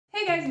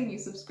guys are new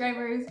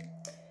subscribers.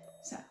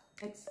 So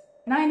it's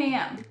 9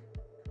 a.m.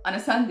 on a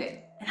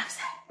Sunday and I'm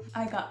sad.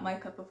 I got my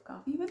cup of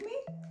coffee with me.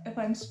 If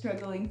I'm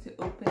struggling to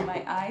open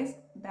my eyes,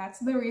 that's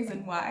the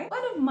reason why.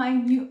 One of my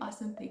new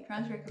awesome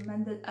patrons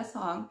recommended a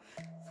song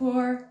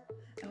for,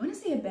 I want to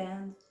say a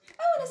band,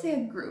 I want to say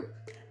a group.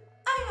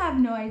 I have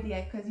no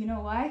idea, because you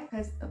know why?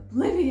 Because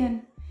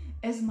Oblivion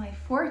is my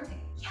forte.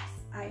 Yes,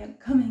 I am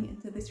coming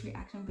into this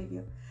reaction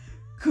video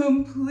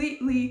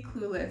completely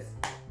clueless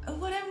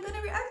of what I'm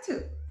gonna react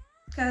to,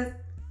 because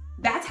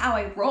that's how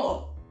I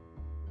roll.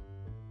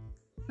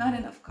 Not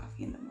enough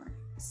coffee in the morning.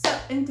 So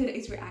in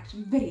today's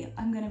reaction video,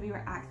 I'm gonna be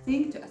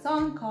reacting to a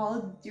song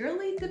called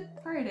Dearly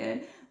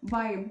Departed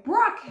by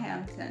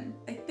Brockhampton.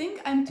 I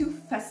think I'm too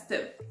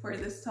festive for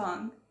this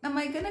song. Am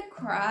I gonna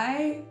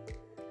cry?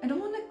 I don't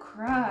wanna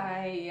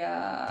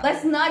cry.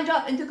 Let's not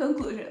jump into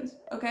conclusions,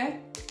 okay?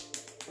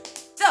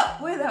 So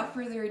without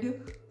further ado,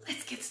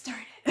 let's get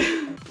started.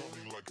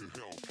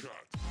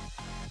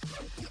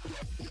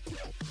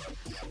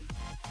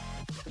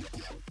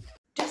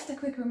 Just a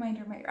quick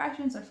reminder, my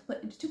reactions are split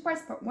into two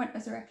parts. Part 1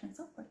 is the reaction,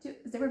 so part 2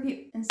 is the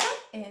review. And so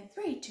in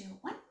 3, 2,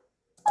 1.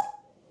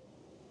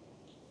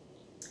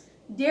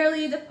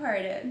 Dearly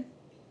Departed.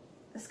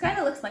 This kind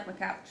of looks like my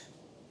couch.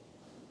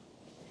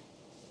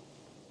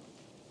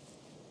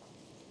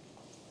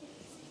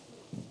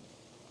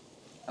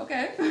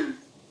 Okay.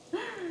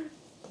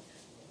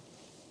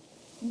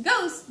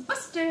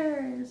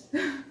 Ghostbusters!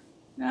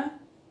 Nah?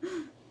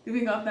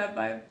 Giving off that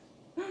vibe.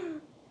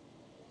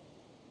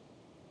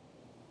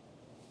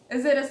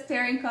 Is it a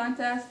staring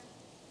contest?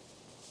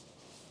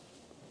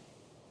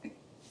 Okay.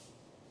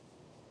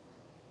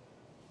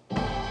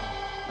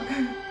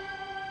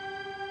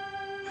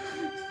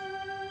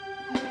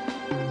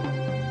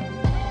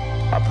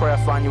 I pray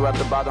I find you at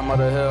the bottom of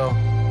the hill.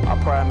 I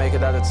pray I make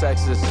it out of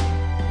Texas.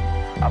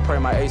 I pray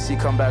my AC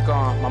come back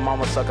on. My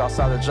mama stuck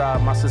outside the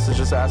job. My sister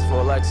just asked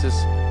for a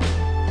Lexus.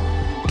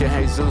 Get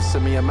Jesus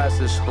send me a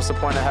message. What's the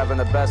point of having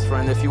a best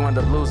friend if you end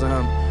up losing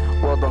him?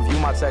 World, don't view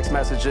my text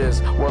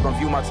messages. World, don't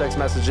view my text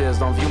messages.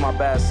 Don't view my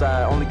bad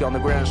side. Only go on the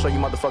ground and show you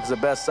motherfuckers the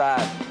best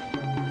side.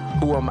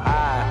 Who am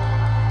I?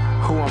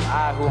 Who am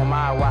I? Who am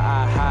I? Why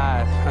I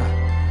hide?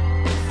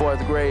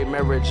 4th grade,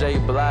 Mary J.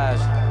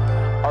 Blige.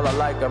 All I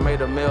like, I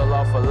made a meal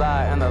off a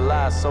lie and a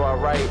lie, so I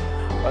write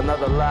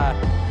another lie.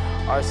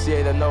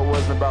 RCA to know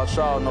wasn't about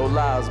y'all, no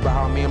lies, but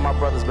how me and my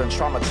brothers been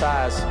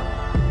traumatized.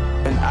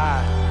 And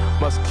I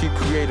must keep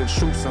creating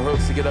troops and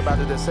hooks to get up out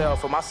of this hell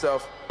for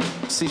myself.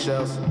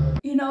 Seashells.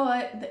 You know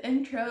what? The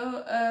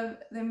intro of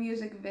the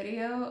music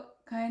video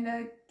kind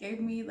of gave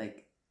me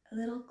like a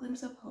little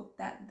glimpse of hope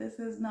that this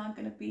is not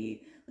gonna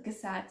be like a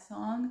sad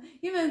song,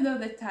 even though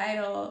the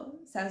title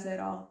says it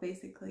all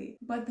basically.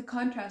 But the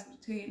contrast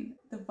between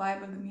the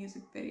vibe of the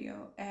music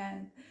video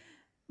and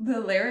the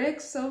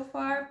lyrics so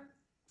far,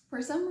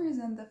 for some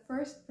reason, the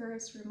first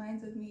verse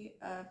reminded me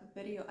of a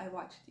video I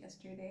watched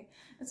yesterday.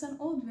 It's an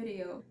old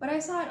video, but I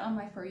saw it on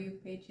my For You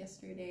page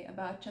yesterday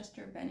about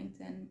Chester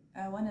Bennington,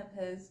 one of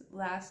his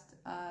last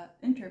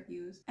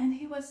interviews. And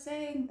he was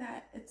saying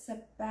that it's a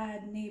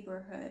bad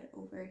neighborhood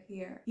over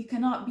here. You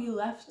cannot be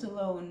left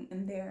alone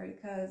in there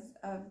because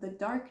of the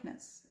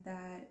darkness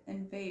that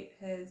invade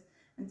his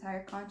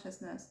entire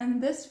consciousness.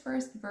 And this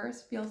first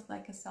verse feels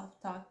like a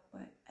self-talk,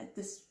 but a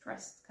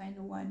distressed kind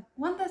of one.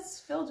 One that's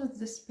filled with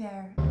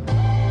despair.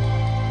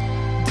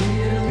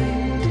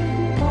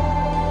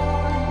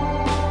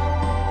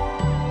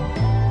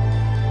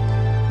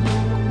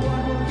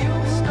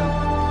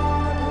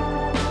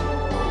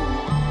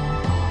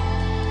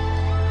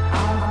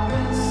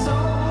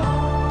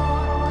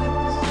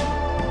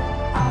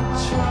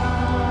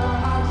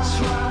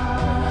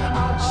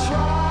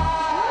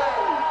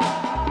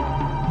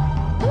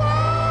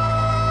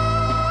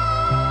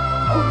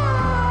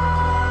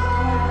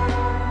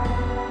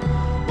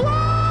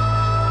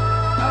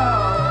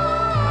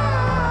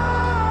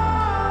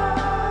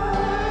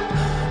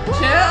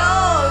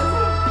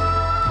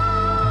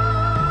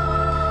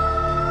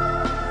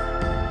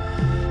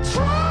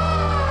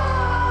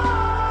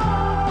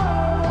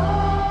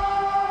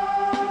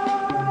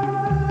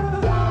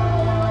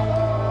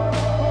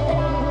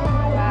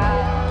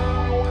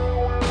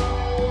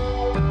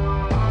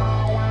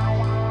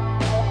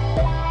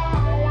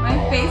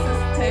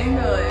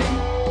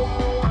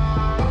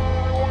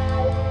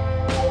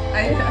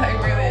 I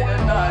really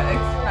did not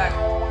expect.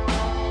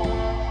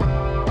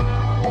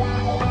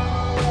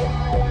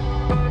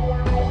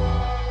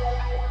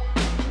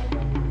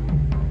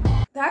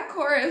 That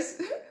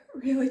chorus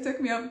really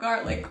took me off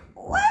guard, like,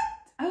 what?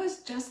 I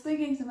was just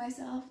thinking to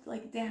myself,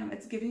 like, damn,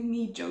 it's giving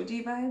me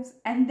Joji vibes.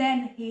 And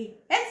then he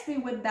hits me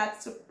with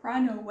that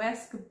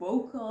soprano-esque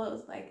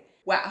vocals, like,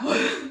 wow.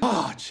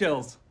 Oh,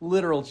 chills.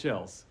 Literal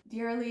chills.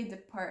 Dearly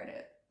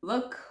Departed.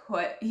 Look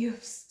what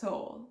you've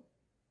stole.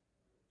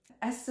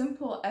 as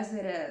simple as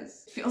it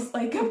is, it feels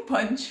like a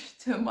punch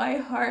to my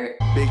heart.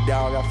 Big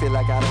dog, I feel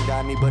like I don't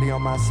got anybody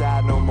on my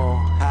side no more.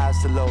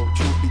 Highs to low,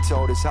 truth be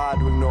told, it's hard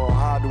to ignore,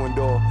 hard to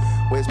endure.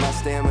 Where's my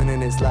stamina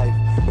in this life?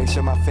 Make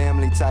sure my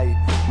family tight.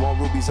 More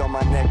rubies on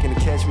my neck and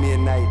to catch me at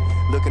night.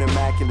 Looking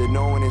immaculate,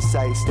 no one in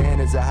sight.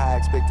 Standards are high,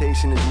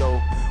 expectation is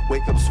low.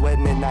 Wake up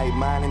sweating at night,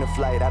 mind in a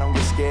flight. I don't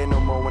get scared no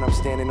more when I'm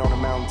standing on a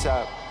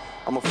mountaintop.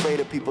 I'm afraid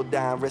of people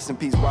dying. Rest in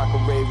peace, Rock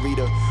Ray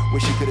Rita.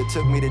 Wish you could've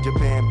took me to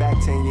Japan back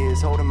 10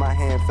 years. Holding my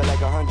hand, felt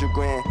like 100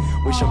 grand.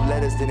 Wish them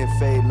letters didn't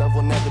fade. Love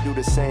will never do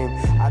the same.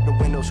 Out the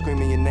window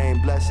screaming your name,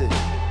 bless it.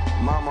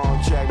 Mama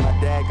on track, my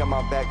dad got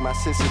my back. My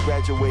sister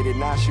graduated,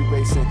 now she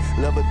racing.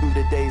 Love her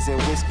through the days and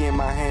whiskey in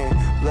my hand.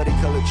 Bloody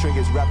colored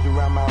triggers wrapped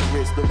around my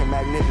wrist. Looking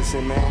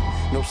magnificent,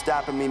 man. No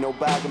stopping me, no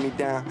bogging me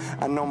down.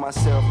 I know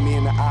myself, me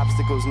and the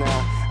obstacles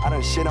now. I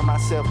done shit on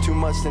myself too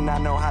much and I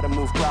know how to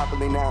move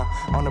properly now.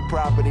 On the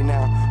property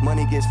now,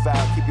 money gets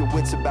foul, keep your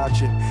wits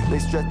about you. They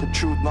stretch the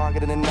truth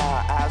longer than an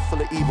hour. Eyes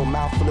full of evil,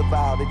 mouth full of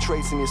vile. They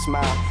tracing your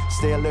smile.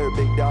 Stay alert,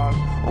 big dog.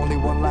 Only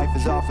one life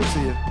is offered to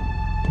you.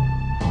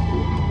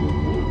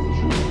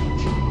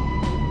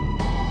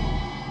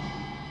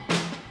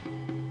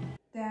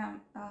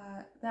 Damn,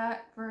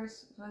 that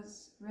verse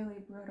was really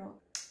brutal.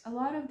 A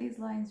lot of these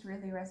lines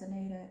really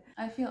resonated.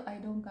 I feel I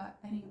don't got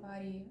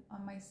anybody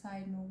on my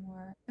side no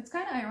more. It's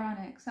kind of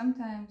ironic.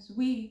 Sometimes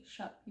we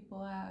shut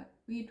people out,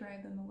 we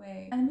drive them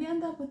away, and we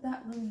end up with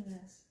that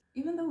loneliness.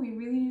 Even though we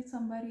really need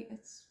somebody,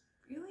 it's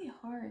really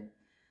hard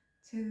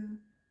to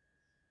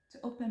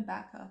open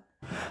back up.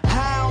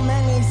 How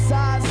many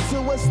sides to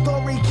a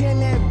story can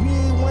there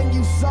be when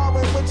you saw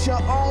it with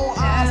your own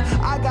eyes?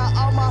 I got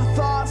all my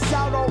thoughts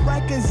out on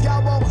records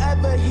y'all won't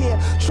ever hear.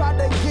 Try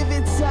to give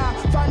it time,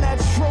 find that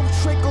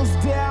truth trickles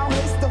down.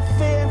 Hits the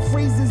fear,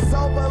 freezes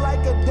over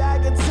like a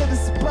dagger to the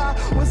spot.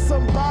 With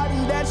somebody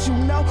that you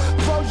know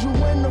throws you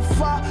in the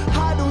fire.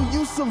 How do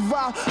you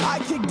survive? I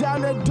kicked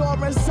down the door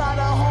inside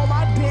a home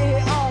I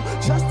did on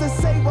just to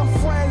save a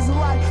friend's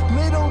life.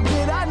 Little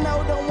did I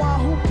know the one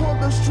who pulled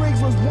the strings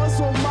was once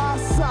on my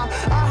side.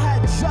 I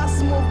had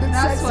just moved to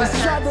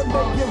Texas, tried to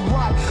make it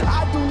right.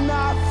 I do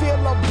not feel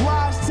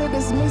obliged to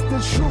dismiss the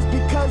truth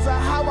because of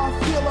how I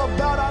feel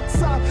about our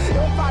time.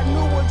 If I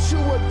knew what you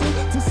would do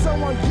to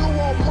someone you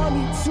want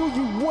money to,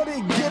 you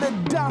wouldn't get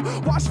it down.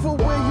 Watch for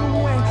where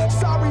you went.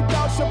 Sorry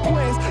about your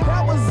plans,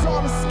 that was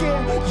all a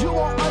scam. You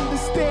won't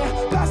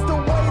understand. That's the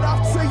weight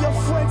off to your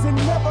friends and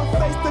never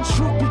face the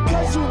truth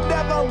because you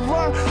never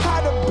learn how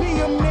to be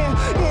a man.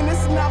 And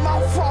it's not my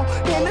fault,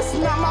 and it's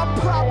not my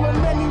problem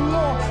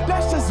anymore.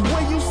 That's just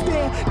where you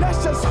stand,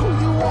 that's just who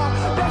you are.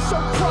 That's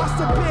your cross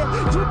to bear.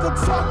 You can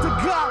talk to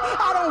God,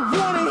 I don't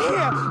want to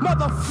hear,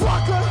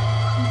 motherfucker.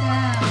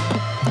 Damn.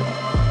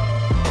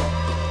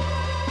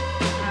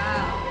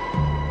 Wow.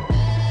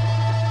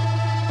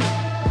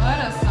 What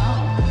a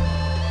song.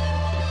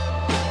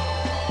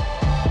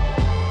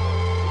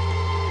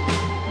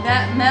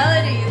 That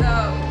melody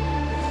though.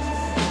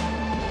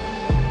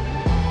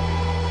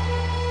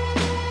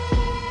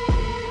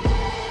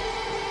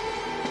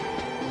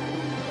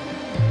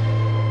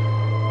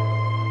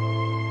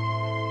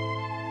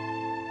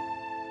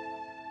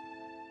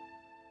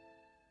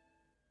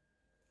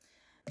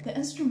 The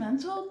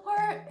instrumental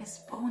part is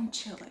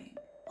bone-chilling.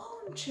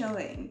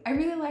 Bone-chilling. I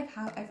really like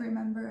how every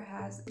member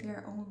has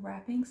their own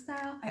rapping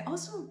style. I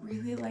also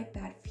really like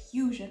that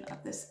fusion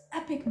of this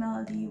epic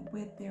melody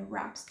with their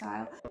rap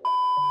style.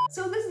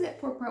 So this is it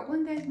for part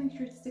 1, guys. Make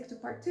sure to stick to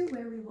part 2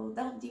 where we will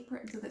delve deeper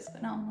into this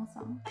phenomenal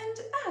song. And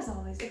as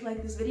always, if you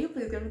like this video,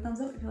 please give it a thumbs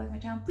up. If you like my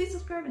channel, please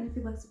subscribe. And if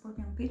you'd like to support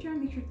me on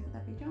Patreon, make sure to hit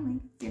that Patreon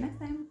link. See you next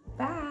time.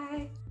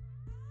 Bye!